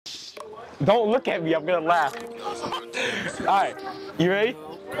Don't look at me, I'm gonna laugh. All right, you ready?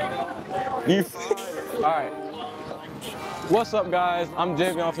 All right. What's up, guys? I'm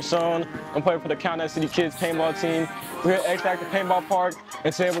Javion Fashon. I'm playing for the Carousel City Kids paintball team. We're at Xfactor Paintball Park,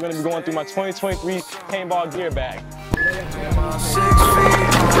 and today we're going to be going through my 2023 paintball gear bag.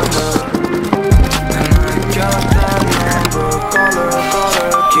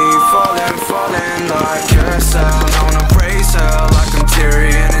 Keep falling like carousel on a brace like I'm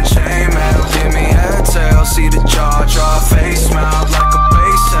Tyrion and chainmail. Give me exhale, see the jaw drop, face smile like a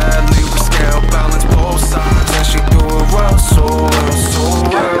bass head. Leave with scale, balance both sides, and she do it well, so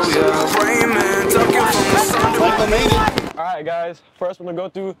well, yeah. Raymond, ducking from the sun. All right, guys. First, we're gonna go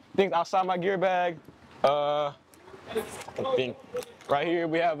through things outside my gear bag. Right here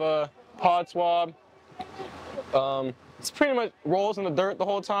we have a pod swab. It's pretty much rolls in the dirt the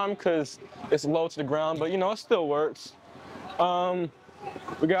whole time because it's low to the ground, but you know, it still works.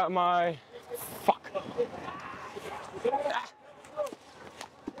 We got my,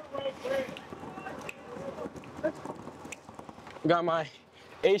 got my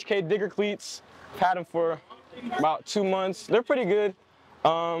HK Digger cleats. Had them for about 2 months. They're pretty good.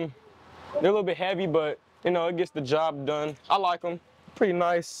 They're a little bit heavy, but you know, it gets the job done. I like them, pretty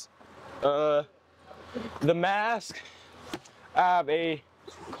nice. The mask, I have a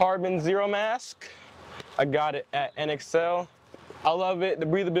Carbon Zero mask. I got it at NXL. I love it, the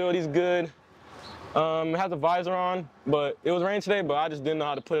breathability is good. It has a visor on, but it was raining today, but I just didn't know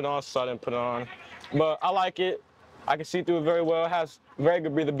how to put it on, so I didn't put it on. But I like it. I can see through it very well. It has very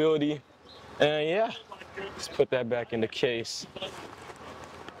good breathability. And yeah, let's put that back in the case.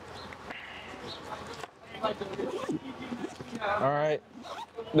 All right,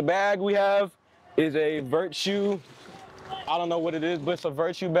 the bag we have is a Virtue. I don't know what it is, but it's a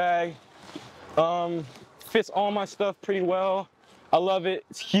Virtue bag. Fits all my stuff pretty well. I love it.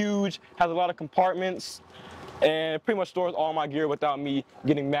 It's huge, has a lot of compartments, and it pretty much stores all my gear without me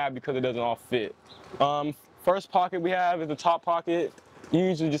getting mad because it doesn't all fit. First pocket we have is the top pocket. You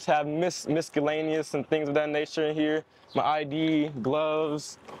usually just have miscellaneous and things of that nature in here. My ID,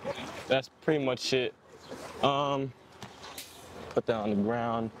 gloves, that's pretty much it. Put that on the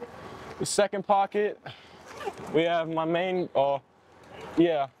ground. The second pocket, we have my main,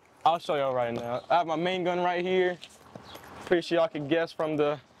 yeah, I'll show y'all right now. I have my main gun right here. Pretty sure y'all can guess from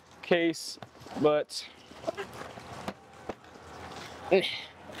the case, but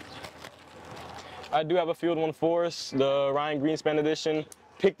I do have a Field 1 Force, the Ryan Greenspan edition.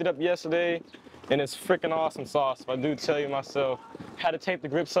 Picked it up yesterday, and it's freaking awesome sauce, if I do tell you myself. Had to tape the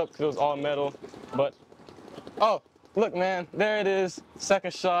grips up because it was all metal, but, oh, look, man, there it is.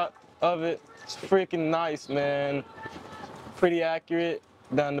 Second shot of it. It's freaking nice, man. Pretty accurate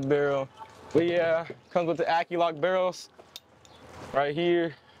down the barrel. But yeah, comes with the Accu-Lock barrels right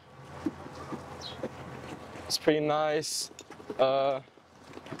here. It's pretty nice. I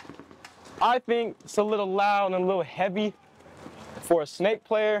think it's a little loud and a little heavy for a snake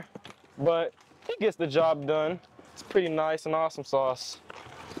player, but it gets the job done. It's pretty nice and awesome sauce.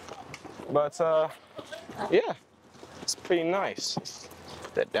 But yeah, it's pretty nice.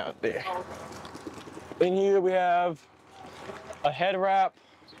 Put that down there. In here we have a head wrap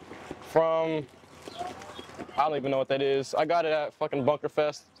from, I don't even know what that is. I got it at fucking Bunker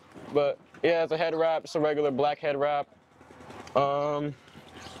Fest, but yeah, it's a head wrap. It's a regular black head wrap. I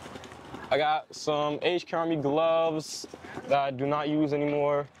got some HK Army gloves that I do not use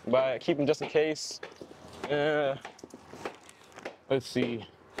anymore, but I keep them just in case. Let's see.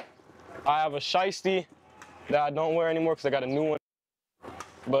 I have a shiesty that I don't wear anymore because I got a new one.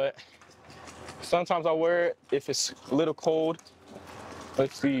 But sometimes I wear it if it's a little cold.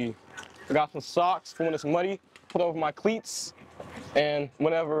 Let's see. I got some socks for when it's muddy, put over my cleats, and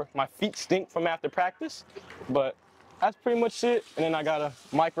whenever my feet stink from after practice. But that's pretty much it. And then I got a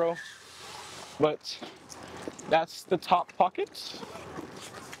micro. But that's the top pocket.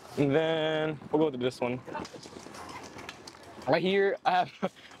 And then we'll go to this one. Right here, I have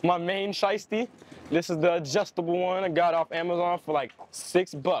my main shiesty. This is the adjustable one I got off Amazon for like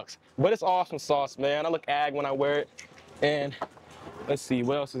 $6. But it's awesome sauce, man. I look ag when I wear it. And let's see,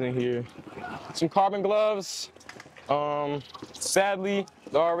 what else is in here? Some carbon gloves. Sadly,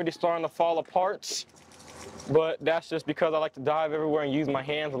 they're already starting to fall apart. But that's just because I like to dive everywhere and use my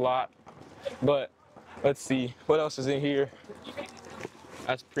hands a lot. But let's see, what else is in here?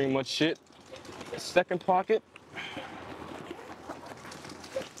 That's pretty much it. Second pocket.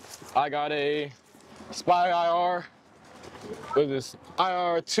 I got a Spy IR. What is this?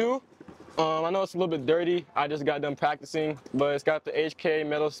 IR2. I know it's a little bit dirty. I just got done practicing, but it's got the HK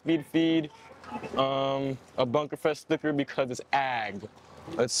metal speed feed, a Bunker Fest sticker because it's ag.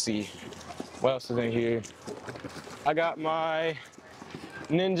 Let's see, what else is in here? I got my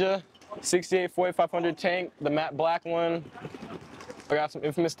Ninja 68 4500 tank, the matte black one. I got some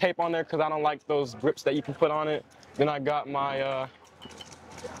Infamous tape on there because I don't like those grips that you can put on it. Then I got my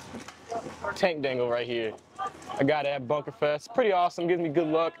tank dangle right here. I got it at Bunker Fest. Pretty awesome, gives me good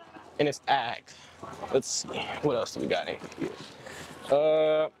luck, and it's ag. Let's see, what else do we got in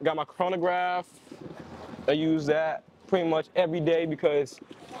here? Got my chronograph. I use that pretty much every day because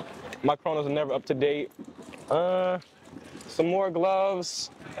my chronos are never up to date. Some more gloves.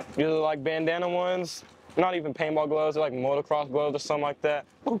 These are like bandana ones. Not even paintball gloves, they're like motocross gloves or something like that.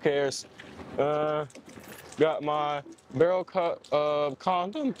 Who cares? Got my barrel cut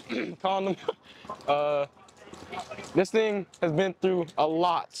condom. Condom. This thing has been through a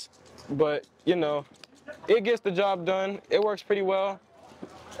lot, but you know, it gets the job done. It works pretty well.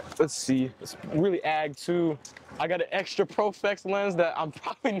 Let's see, it's really ag too. I got an extra Proflex lens that I'm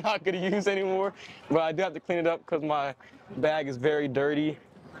probably not gonna use anymore, but I do have to clean it up because my bag is very dirty.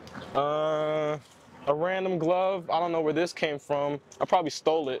 A random glove, I don't know where this came from. I probably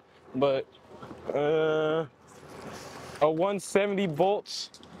stole it, but a 170 bolts.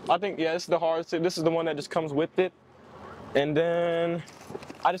 I think, yeah, this is the hardest. This is the one that just comes with it. And then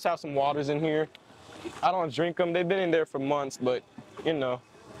I just have some waters in here. I don't drink them. They've been in there for months, but you know.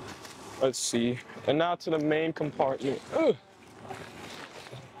 Let's see. And now to the main compartment. Ugh.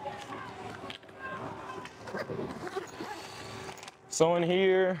 So in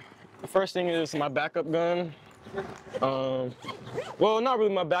here, the first thing is my backup gun. Well, not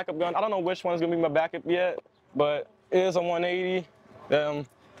really my backup gun. I don't know which one's gonna be my backup yet, but it is a 180.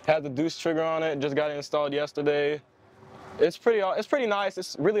 Has the deuce trigger on it. Just got it installed yesterday. It's pretty nice.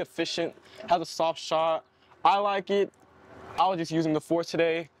 It's really efficient. Has a soft shot. I like it. I was just using the Force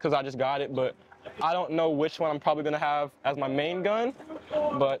today because I just got it, but I don't know which one I'm probably gonna have as my main gun.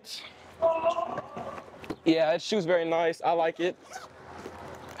 But yeah, it shoots very nice. I like it.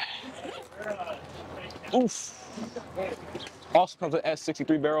 Oof. Also comes with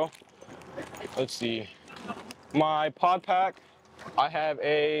S63 barrel. Let's see. My pod pack. I have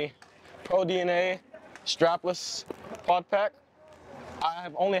a Pro DNA strapless pod pack. I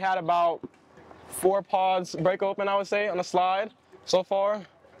have only had about 4 pods break open, I would say, on the slide so far.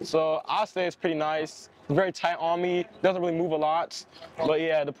 So I say it's pretty nice. It's very tight on me. Doesn't really move a lot. But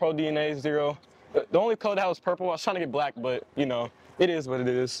yeah, the Pro DNA 0. The only color that was purple. I was trying to get black, but you know, it is what it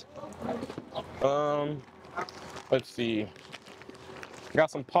is. Let's see.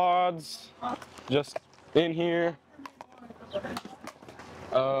 Got some pods just in here.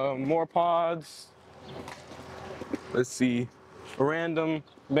 More pods. Let's see. A random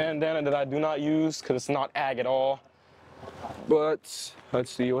bandana that I do not use because it's not ag at all. But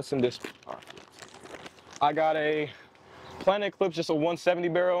let's see, what's in this pocket? I got a Planet Eclipse, just a 170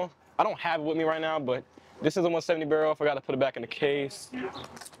 barrel. I don't have it with me right now, but this is a 170 barrel. I forgot to put it back in the case.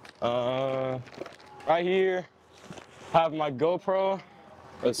 Right here, I have my GoPro.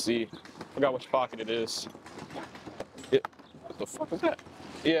 Let's see, forgot which pocket it is. What the fuck is that?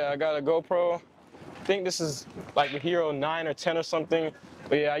 Yeah, I got a GoPro. I think this is like the Hero 9 or 10 or something.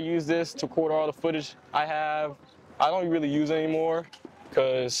 But yeah, I use this to record all the footage I have. I don't really use it anymore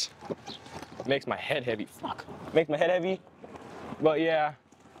because it makes my head heavy. Fuck. It makes my head heavy. But yeah,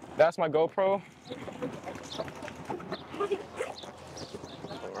 that's my GoPro.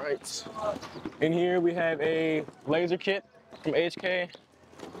 All right. In here we have a laser kit from HK.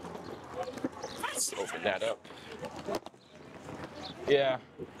 Let's open that up. Yeah,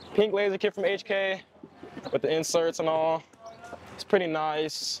 pink laser kit from HK with the inserts and all. It's pretty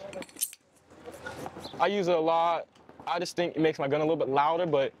nice. I use it a lot. I just think it makes my gun a little bit louder,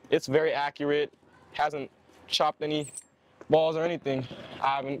 but it's very accurate. Hasn't chopped any balls or anything.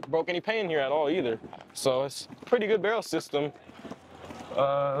 I haven't broke any paint here at all either. So it's a pretty good barrel system.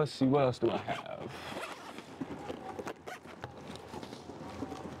 Let's see, what else do I have?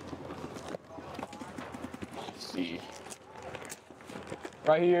 Let's see.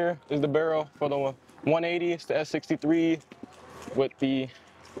 Right here is the barrel for the 180. It's the S63 with the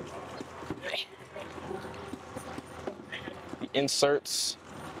inserts.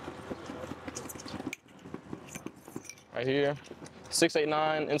 Right here,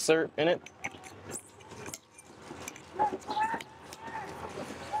 689 insert in it.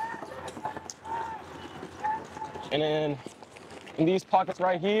 And then in these pockets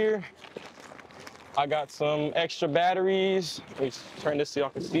right here, I got some extra batteries. Let me turn this so y'all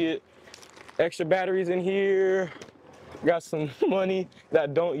can see it. Extra batteries in here. Got some money that I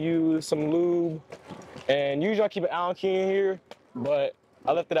don't use, some lube. And usually I keep an Allen key in here, but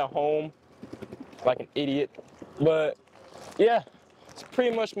I left it at home like an idiot. But yeah, that's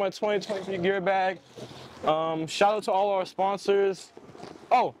pretty much my 2023 gear bag. Shout out to all our sponsors.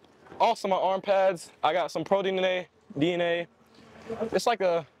 Oh, also my arm pads. I got some Pro DNA. It's like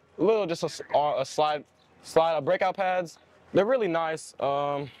a little, just a slide breakout pads. They're really nice.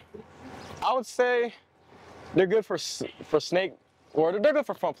 I would say they're good for snake, or they're good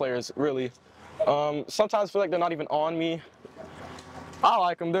for front players, really. Sometimes I feel like they're not even on me. I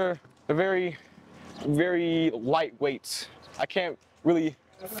like them. They're very, very lightweight. I can't really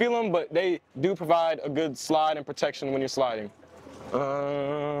feel them, but they do provide a good slide and protection when you're sliding.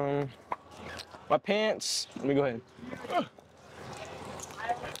 My pants, let me go ahead.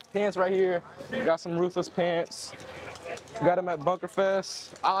 Pants right here, got some Ruthless pants. Got them at Bunker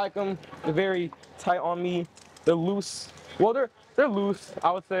Fest. I like them. They're very tight on me. They're loose. Well, they're loose,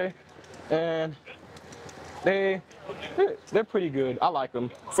 I would say, and they're pretty good. I like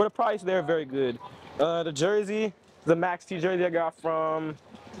them. For the price, they're very good. The jersey, the Max T jersey I got from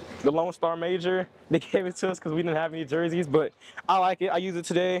the Lone Star Major. They gave it to us because we didn't have any jerseys, but I like it. I use it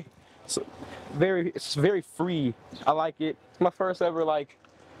today. So it's very free. I like it. It's my first ever, like,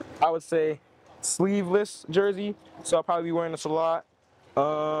 I would say, sleeveless jersey, so I'll probably be wearing this a lot.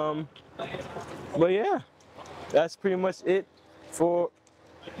 But yeah, that's pretty much it for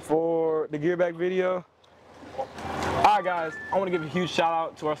the gear bag video. Alright guys, I want to give a huge shout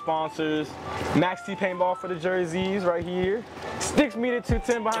out to our sponsors. Maxt Paintball for the jerseys right here. Styx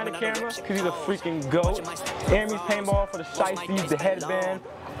Media210 behind the camera because he's a freaking goat. Airmes Paintball for the shiesties, the headband,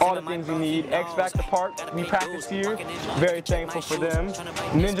 all the things you need. Xfactor Park, we practice here. Very thankful for them.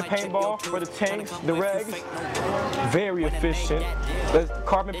 Ninja Paintball for the tanks, the regs. Very efficient. There's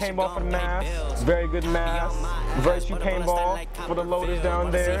Carbon Paintball for the mask. Very good mask. Virtue Paintball for the loaders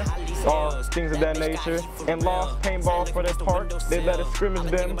down there. Or things of that nature. And Lost Paintball for their park. They let us scrimmage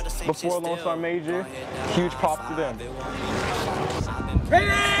them before Lone Star Major. Huge props to them.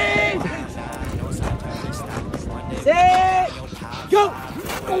 Ready! Set!